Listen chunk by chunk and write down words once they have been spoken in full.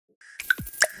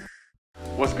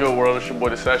What's good, world? It's your boy,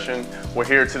 𝙎𝙚𝙬𝙬. We're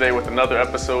here today with another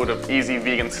episode of Easy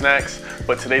Vegan Snacks,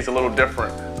 but today's a little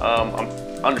different. I'm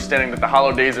understanding that the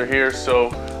holidays are here, so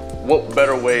what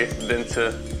better way than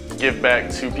to give back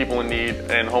to people in need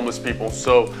and homeless people?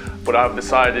 So what I've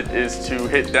decided is to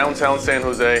hit downtown San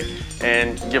Jose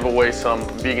and give away some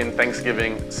vegan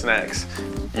Thanksgiving snacks.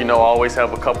 You know, I always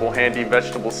have a couple handy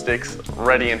vegetable sticks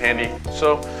ready and handy,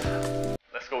 so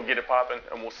let's go get it popping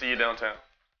and we'll see you downtown.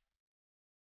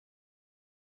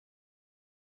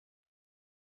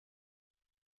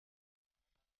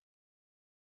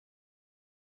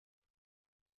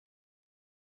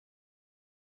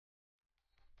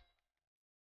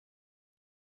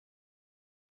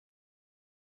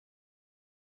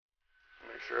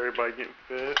 Make sure everybody getting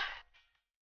fed.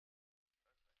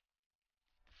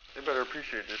 They better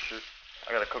appreciate this shit.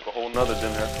 I gotta cook a whole nother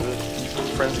dinner after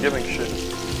this. Friendsgiving shit.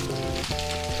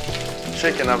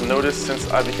 Chicken, I've noticed since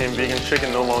I became vegan,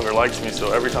 chicken no longer likes me,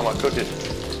 so every time I cook it,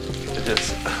 it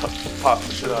just pops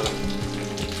the shit out of me.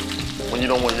 When you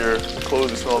don't want your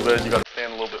clothes to smell bad, you gotta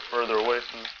stand a little bit further away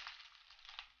from it.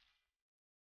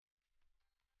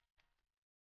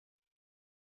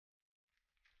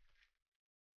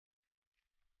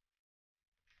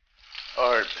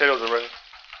 Alright, potatoes are ready.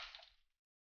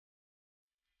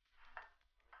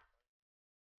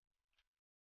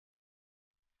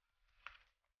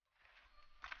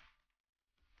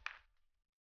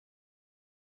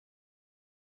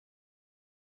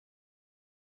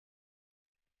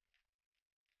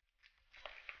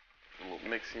 A little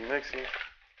mixy. Nice.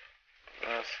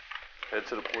 Head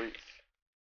to the plates.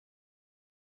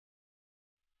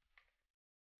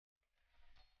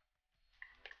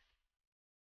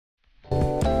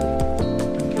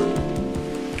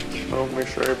 So make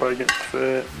sure everybody gets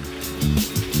fed.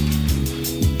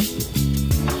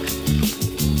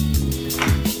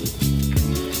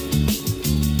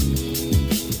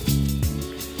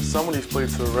 Some of these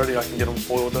plates are ready. I can get them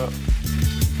foiled up.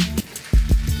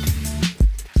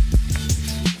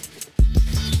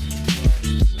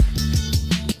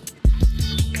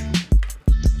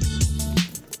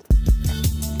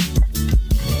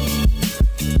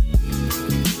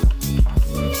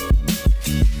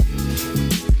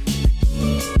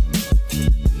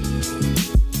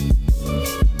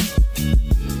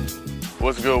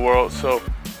 What's good, world? So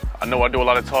I know I do a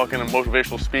lot of talking and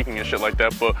motivational speaking and shit like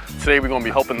that, but today we're gonna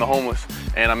be helping the homeless,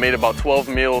 and I made about 12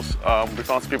 meals. We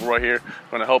found some people right here,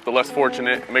 gonna help the less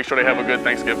fortunate, make sure they have a good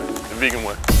Thanksgiving the vegan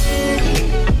way.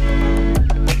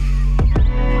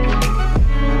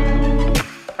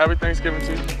 Happy Thanksgiving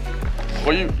to you.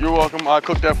 Well, you're welcome. I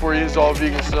cooked that for you. It's all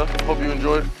vegan stuff. Hope you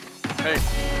enjoyed. Hey,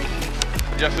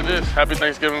 yes it is. Happy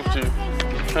Thanksgiving to you.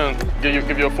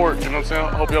 Give you a fork, you know what I'm saying?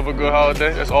 Hope you have a good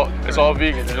holiday. It's all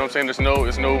vegan, you know what I'm saying?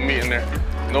 There's no meat in there.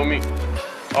 No meat.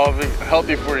 All vegan.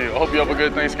 Healthy for you. I hope you have a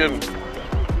good Thanksgiving.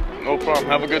 No problem.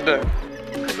 Have a good day.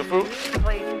 What's the food?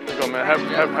 Here you go, man.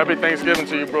 Happy Thanksgiving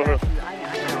to you, bro.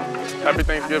 Happy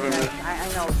Thanksgiving, man. I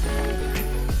know.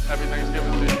 Happy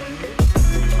Thanksgiving to you.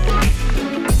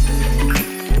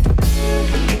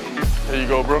 There you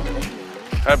go, bro.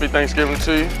 Happy Thanksgiving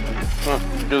to you.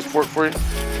 Get this fork for you.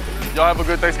 Y'all have a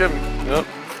good Thanksgiving. Yep.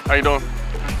 How you doing?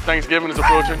 Thanksgiving is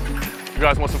approaching. You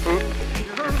guys want some food?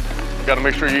 You gotta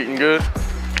make sure you're eating good.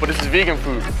 But this is vegan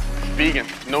food. Vegan.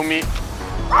 No meat.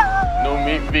 No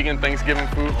meat. Vegan Thanksgiving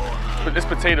food. But it's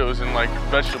potatoes and like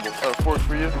vegetables. Fork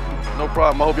for you. No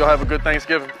problem. I hope y'all have a good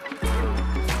Thanksgiving.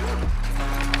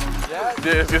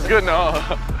 Yeah, it's good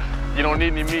now. You don't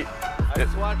need any meat. I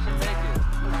just watched you make it.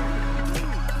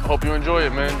 I hope you enjoy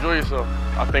it, man. Enjoy yourself.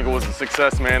 I think it was a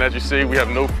success, man. As you see, we have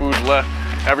no food left.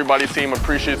 Everybody seemed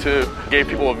appreciative. Gave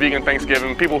people a vegan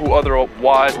Thanksgiving. People who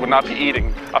otherwise would not be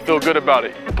eating. I feel good about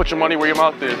it. Put your money where your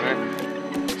mouth is,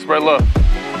 man. Spread love.